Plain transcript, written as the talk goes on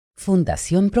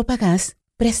Fundación Propagas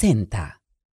presenta.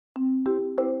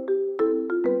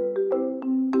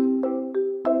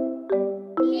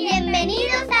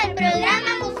 Bienvenidos al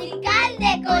programa musical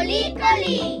de Colí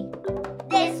Colí,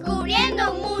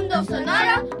 descubriendo un mundo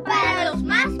sonoro para los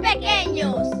más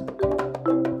pequeños.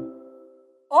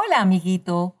 Hola,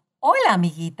 amiguito. Hola,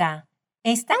 amiguita.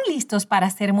 ¿Están listos para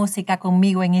hacer música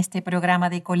conmigo en este programa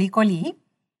de Colí Colí?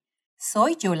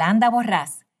 Soy Yolanda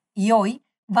Borrás y hoy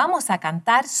vamos a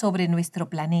cantar sobre nuestro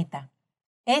planeta,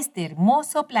 este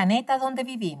hermoso planeta donde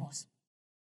vivimos.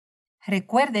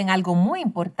 Recuerden algo muy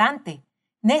importante.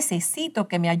 Necesito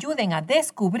que me ayuden a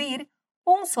descubrir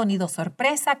un sonido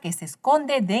sorpresa que se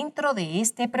esconde dentro de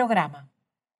este programa.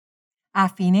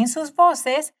 Afinen sus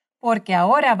voces porque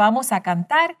ahora vamos a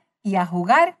cantar y a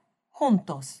jugar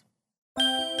juntos.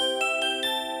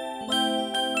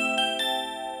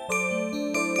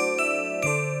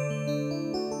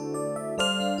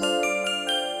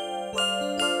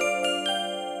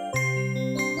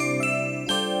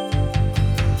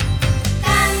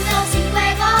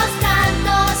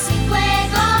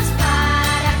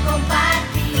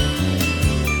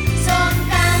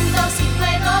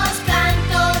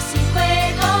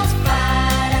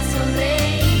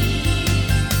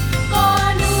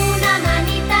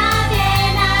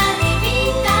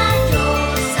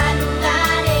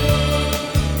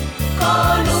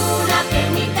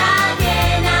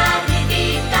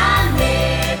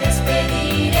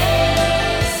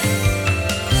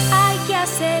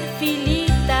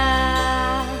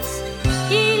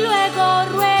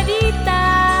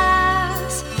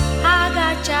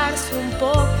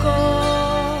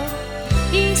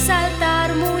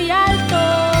 Saltar muy alto,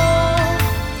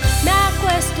 me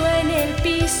acuesto en el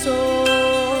piso,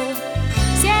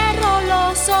 cierro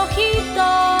los ojitos,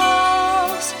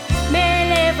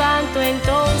 me levanto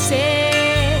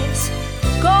entonces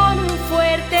con un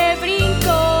fuerte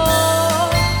brinco.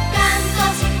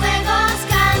 Cantos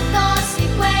y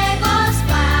juegos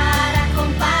para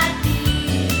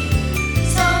compartir,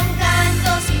 son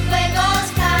cantos y juegos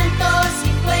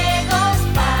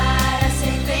para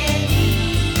ser feliz.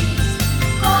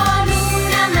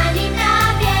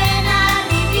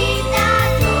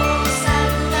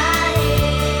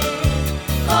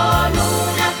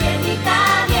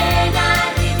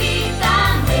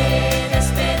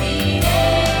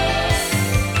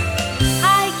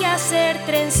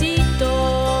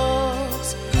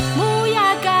 Trencitos muy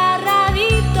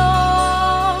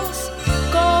agarraditos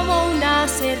como una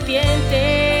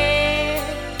serpiente,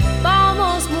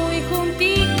 vamos muy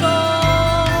junticos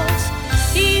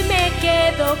y me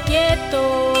quedo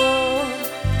quieto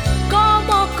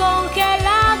como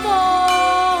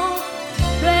congelado,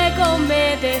 luego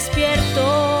me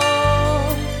despierto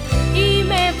y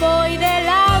me voy de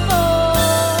lado.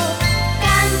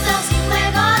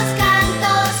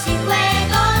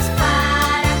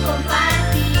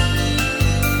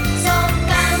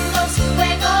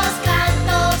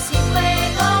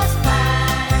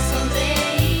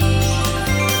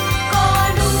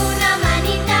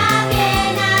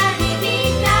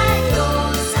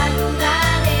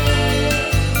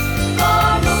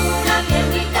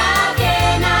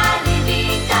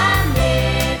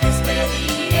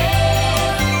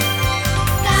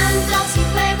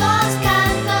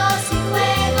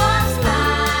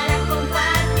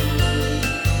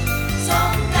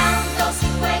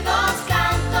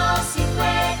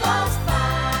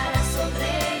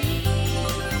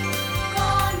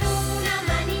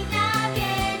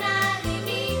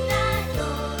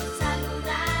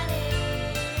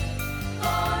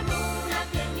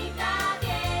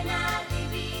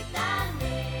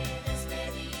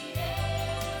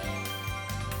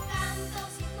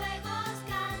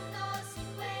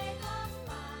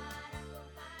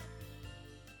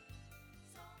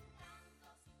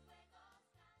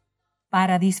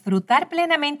 Para disfrutar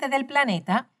plenamente del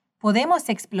planeta, podemos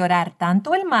explorar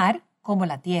tanto el mar como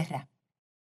la tierra.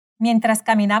 Mientras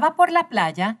caminaba por la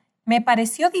playa, me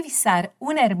pareció divisar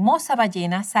una hermosa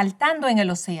ballena saltando en el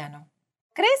océano.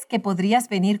 ¿Crees que podrías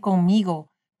venir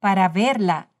conmigo para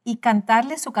verla y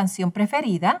cantarle su canción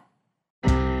preferida?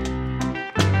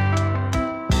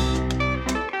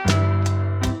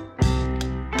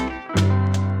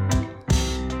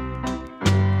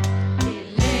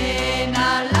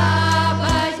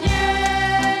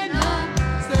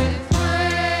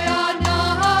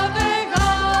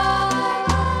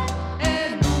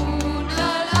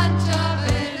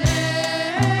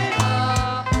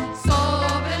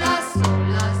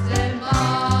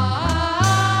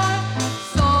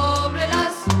 Sobre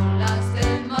las olas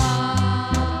del mar.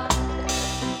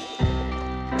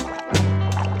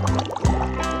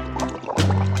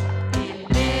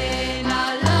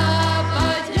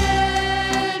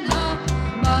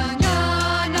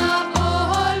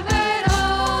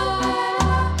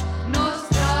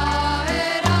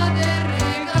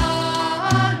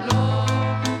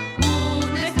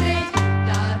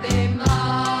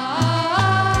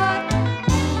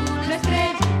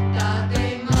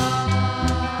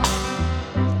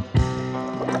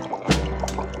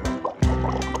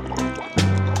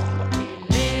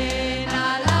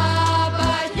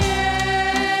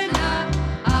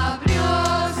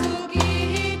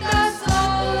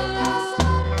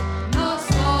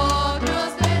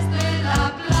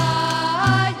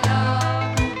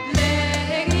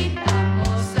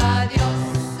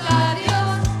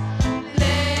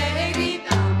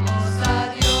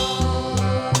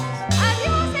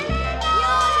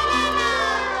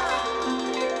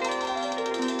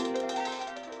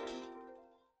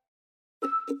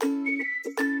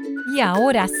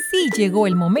 ahora sí llegó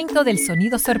el momento del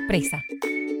sonido sorpresa.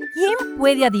 ¿Quién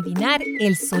puede adivinar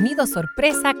el sonido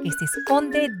sorpresa que se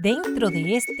esconde dentro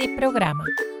de este programa?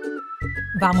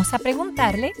 Vamos a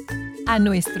preguntarle a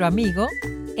nuestro amigo,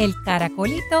 el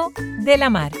caracolito de la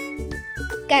mar.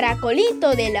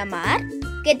 Caracolito de la mar,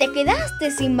 que te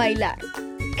quedaste sin bailar.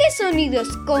 ¿Qué sonido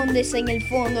escondes en el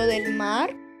fondo del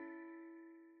mar?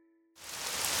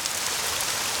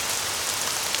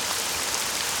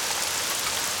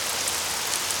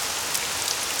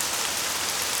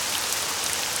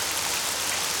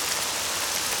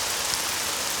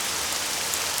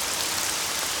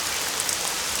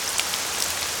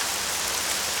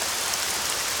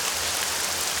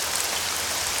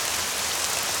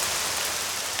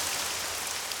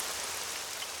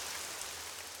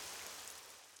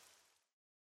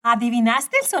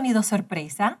 ¿Adivinaste el sonido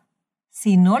sorpresa?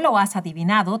 Si no lo has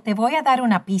adivinado, te voy a dar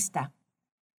una pista.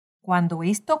 Cuando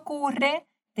esto ocurre,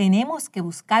 tenemos que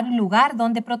buscar un lugar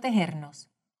donde protegernos.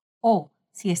 O,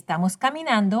 si estamos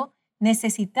caminando,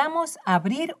 necesitamos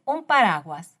abrir un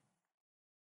paraguas.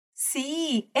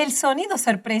 Sí, el sonido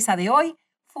sorpresa de hoy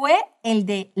fue el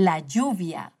de la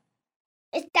lluvia.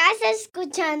 ¿Estás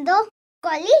escuchando?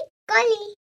 Colí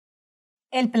Colí.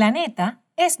 El planeta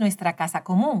es nuestra casa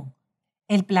común.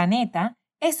 El planeta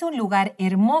es un lugar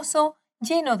hermoso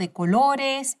lleno de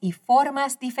colores y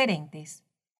formas diferentes.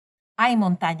 Hay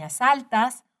montañas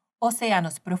altas,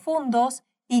 océanos profundos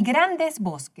y grandes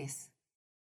bosques.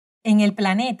 En el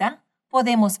planeta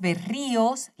podemos ver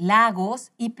ríos,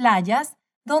 lagos y playas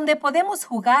donde podemos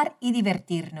jugar y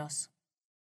divertirnos.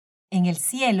 En el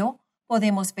cielo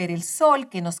podemos ver el sol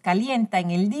que nos calienta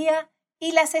en el día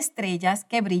y las estrellas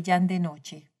que brillan de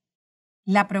noche.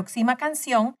 La próxima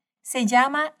canción se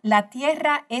llama La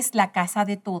Tierra es la casa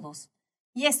de todos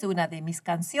y es una de mis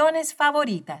canciones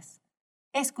favoritas.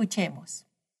 Escuchemos.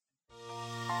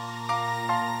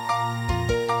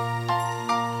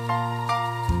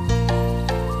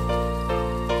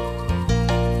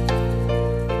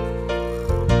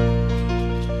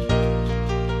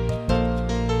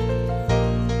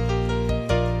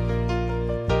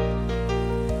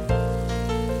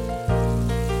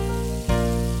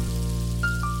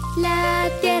 La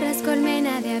tierra es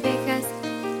colmena de abejas,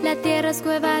 la tierra es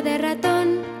cueva de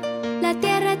ratón. La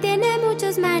tierra tiene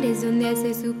muchos mares donde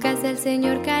hace su casa el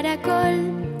señor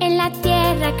caracol. En la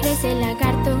tierra crece el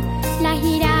lagarto, la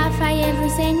jirafa y el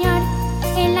ruiseñor.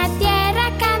 En la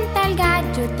tierra canta el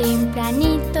gallo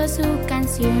tempranito su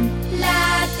canción.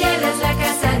 La tierra es la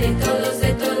casa de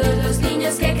todos los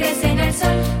niños que crecen al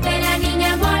sol. De la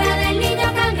niña mora, del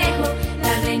niño cangrejo,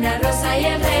 la reina rosa y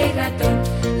el rey ratón.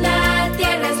 La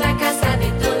tierra es la casa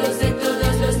de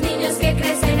todos los niños que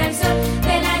crecen al sol.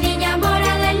 De la niña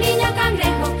mora, del niño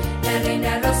cangrejo, la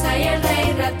reina rosa y el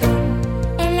rey ratón.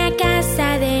 En la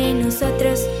casa de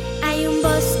nosotros hay un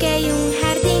bosque y un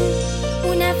jardín,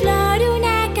 una flor,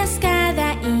 una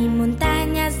cascada y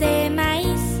montañas de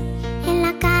maíz. En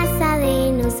la casa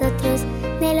de nosotros,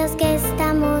 de los que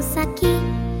estamos aquí,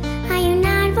 hay un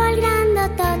árbol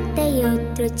grandotote y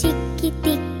otro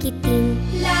chiquitiquitín.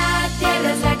 La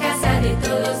tierra es la casa de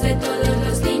todos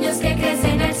los niños que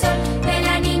crecen al sol. De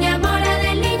la niña mora,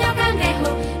 del niño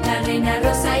cangrejo, la reina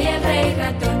rosa y el rey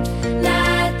ratón.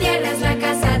 La tierra es la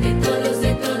casa de todos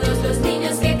los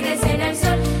niños que crecen al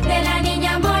sol. De la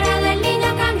niña mora, del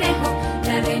niño cangrejo,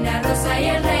 la reina rosa y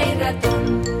el rey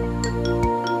ratón.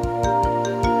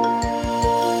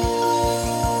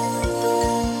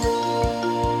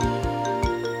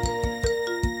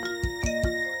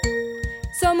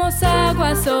 Somos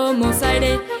agua, somos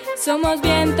aire, somos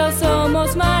viento,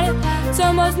 somos mar,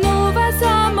 somos nubes,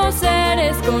 somos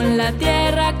seres con la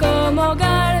tierra como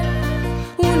hogar.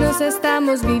 Unos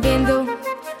estamos viviendo,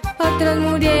 otros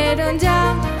murieron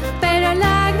ya, pero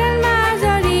la gran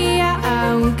mayoría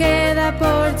aún queda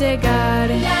por llegar.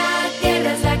 La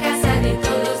tierra es la casa de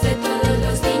todos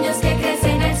los niños que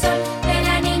crecen al sol. De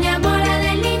la niña mora,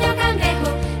 del niño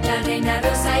cangrejo, la reina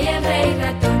rosa y el rey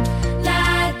ratón.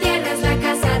 La tierra es la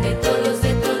casa de todos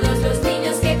los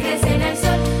niños que crecen al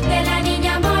sol. De la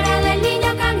niña mora, del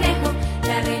niño cangrejo,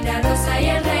 la reina rosa y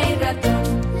el rey ratón.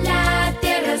 La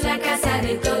tierra es la casa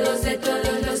de todos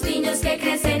los niños que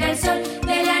crecen al sol.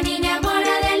 De la niña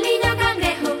mora, del niño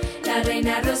cangrejo, la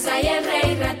reina rosa y el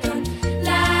rey ratón.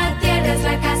 La tierra es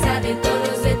la casa de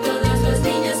todos los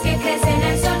niños que crecen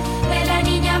al sol. De la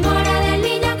niña mora, del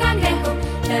niño cangrejo,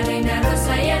 la reina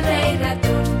rosa y el rey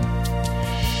ratón.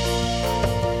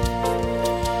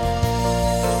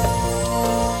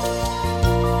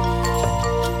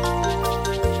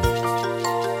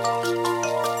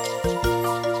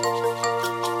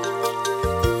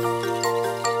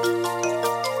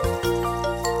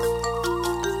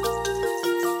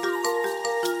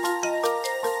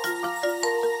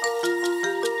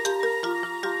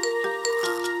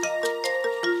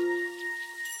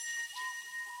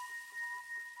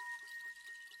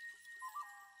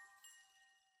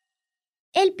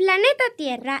 planeta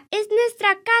Tierra es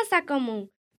nuestra casa común,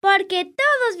 porque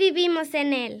todos vivimos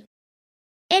en él.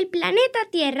 El planeta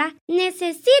Tierra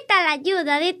necesita la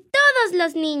ayuda de todos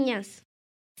los niños.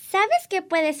 ¿Sabes qué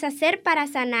puedes hacer para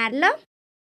sanarlo?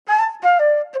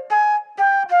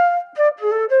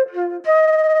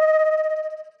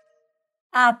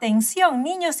 Atención,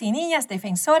 niños y niñas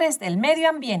defensores del medio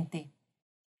ambiente.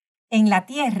 En la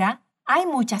Tierra hay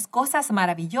muchas cosas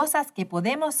maravillosas que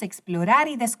podemos explorar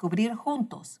y descubrir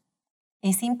juntos.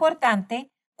 Es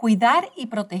importante cuidar y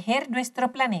proteger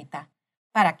nuestro planeta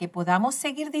para que podamos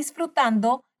seguir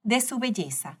disfrutando de su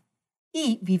belleza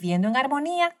y viviendo en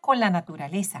armonía con la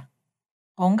naturaleza.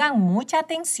 Pongan mucha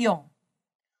atención.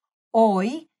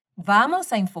 Hoy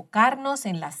vamos a enfocarnos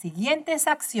en las siguientes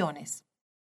acciones.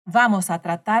 Vamos a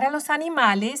tratar a los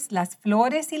animales, las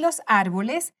flores y los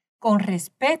árboles con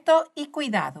respeto y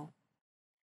cuidado.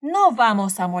 No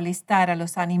vamos a molestar a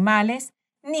los animales,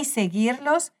 ni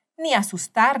seguirlos, ni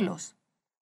asustarlos.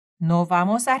 No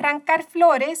vamos a arrancar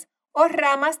flores o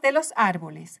ramas de los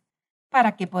árboles,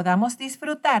 para que podamos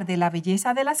disfrutar de la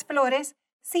belleza de las flores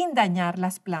sin dañar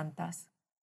las plantas.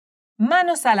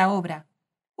 Manos a la obra.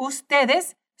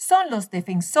 Ustedes son los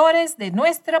defensores de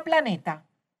nuestro planeta.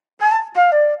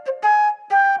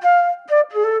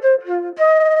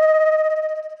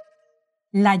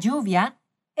 La lluvia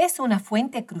es una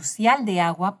fuente crucial de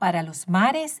agua para los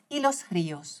mares y los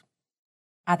ríos.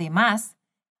 Además,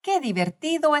 qué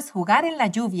divertido es jugar en la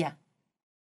lluvia.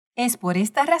 Es por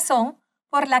esta razón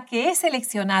por la que he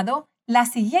seleccionado la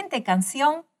siguiente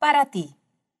canción para ti.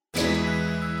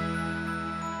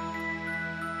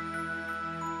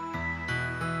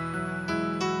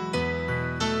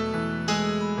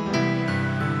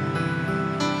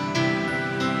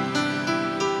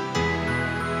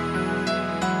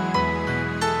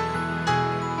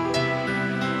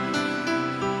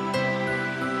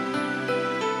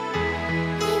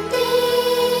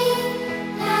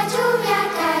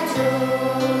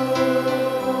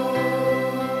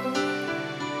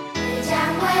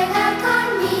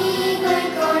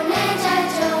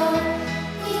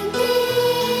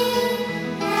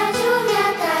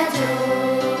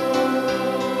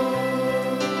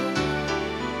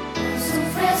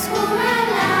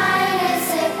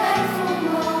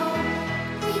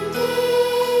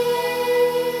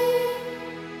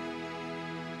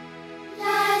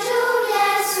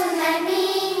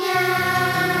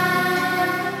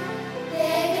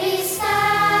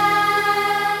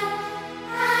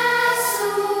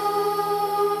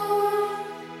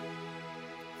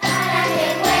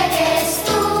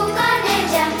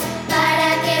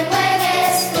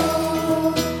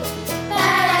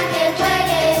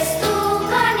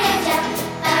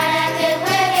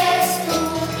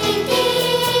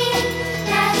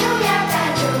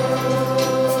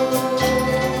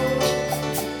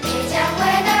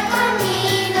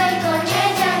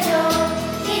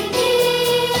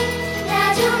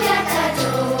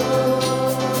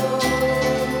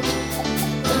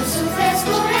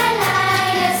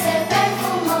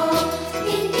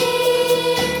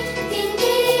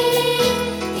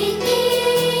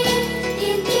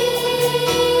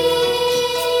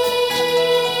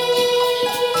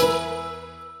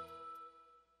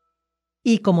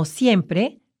 Y como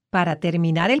siempre, para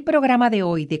terminar el programa de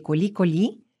hoy de Colí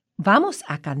Colí, vamos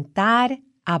a cantar,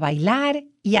 a bailar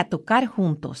y a tocar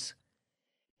juntos.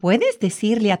 Puedes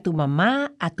decirle a tu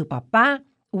mamá, a tu papá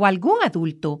o a algún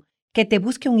adulto que te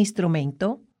busque un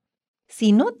instrumento.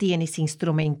 Si no tienes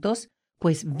instrumentos,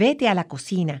 pues vete a la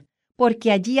cocina,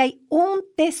 porque allí hay un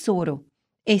tesoro.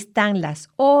 Están las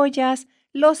ollas,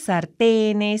 los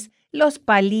sartenes, los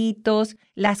palitos,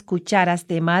 las cucharas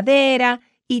de madera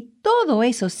y todo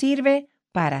eso sirve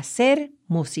para hacer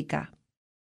música.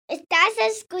 ¿Estás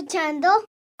escuchando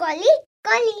Colí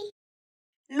Colí?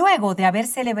 Luego de haber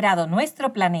celebrado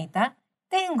nuestro planeta,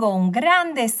 tengo un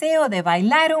gran deseo de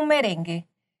bailar un merengue.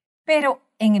 Pero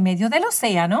en medio del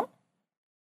océano,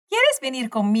 ¿quieres venir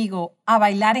conmigo a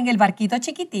bailar en el barquito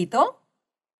chiquitito?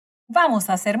 Vamos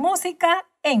a hacer música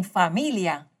en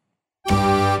familia.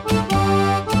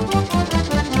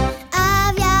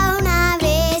 Había una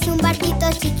vez un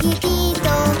barquito chiquitito.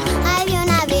 Había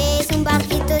una vez un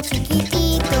barquito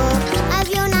chiquitito.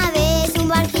 Había una vez un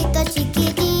barquito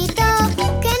chiquitito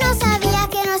que no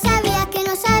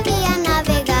sabía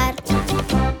navegar.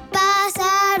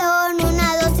 Pasaron 1,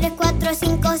 2, 3, 4,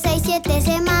 5, 6, 7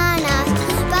 semanas.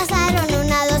 Pasaron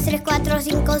 1, 2, 3, 4,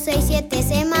 5, 6, 7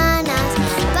 semanas.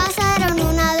 Pasaron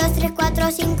 1, 2, 3,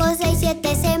 4, 5, 6,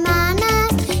 7 semanas.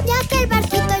 Ya que el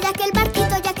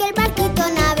barquito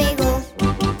navegó.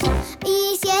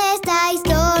 Y si esta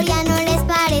historia no les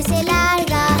parece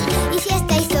larga, y si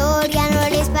esta historia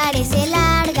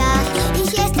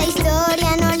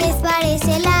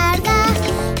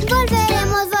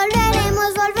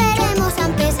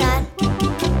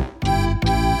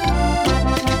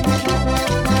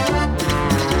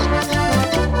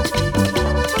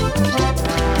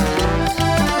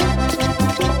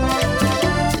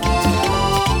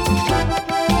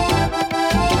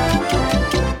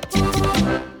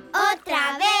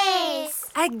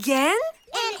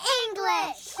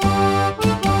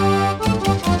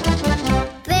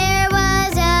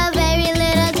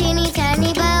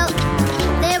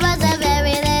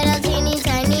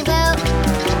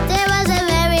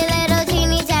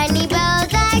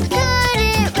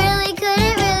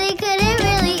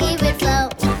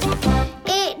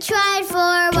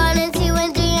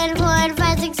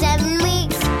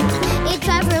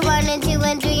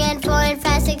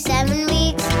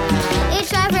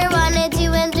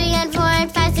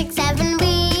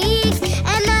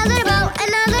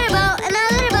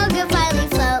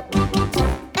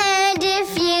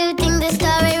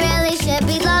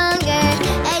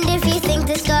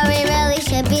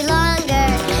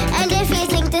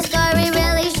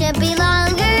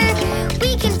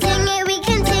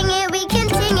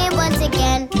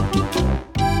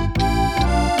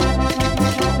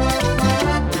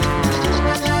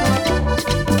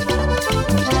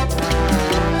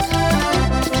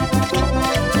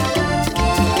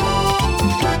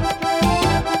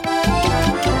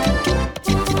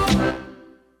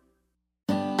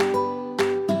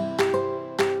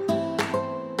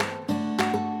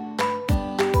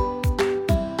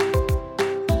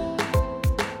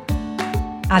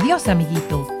Adiós,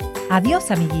 amiguito. Adiós,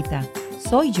 amiguita.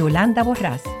 Soy Yolanda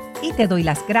Borrás y te doy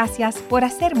las gracias por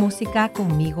hacer música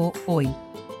conmigo hoy.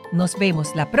 Nos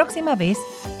vemos la próxima vez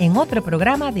en otro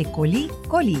programa de Colí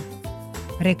Colí.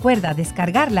 Recuerda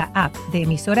descargar la app de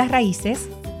Emisoras Raíces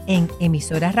en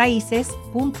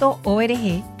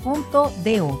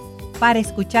emisorasraíces.org.do para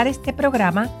escuchar este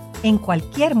programa en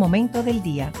cualquier momento del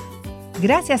día.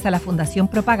 Gracias a la Fundación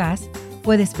Propagas,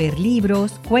 puedes ver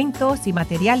libros, cuentos y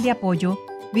material de apoyo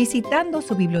visitando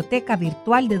su biblioteca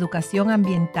virtual de educación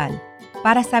ambiental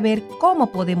para saber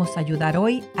cómo podemos ayudar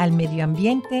hoy al medio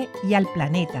ambiente y al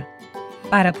planeta.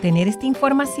 Para obtener esta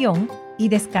información y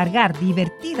descargar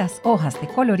divertidas hojas de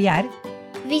colorear,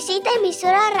 visita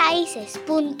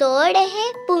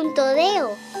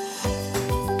emisorasraíces.org.do.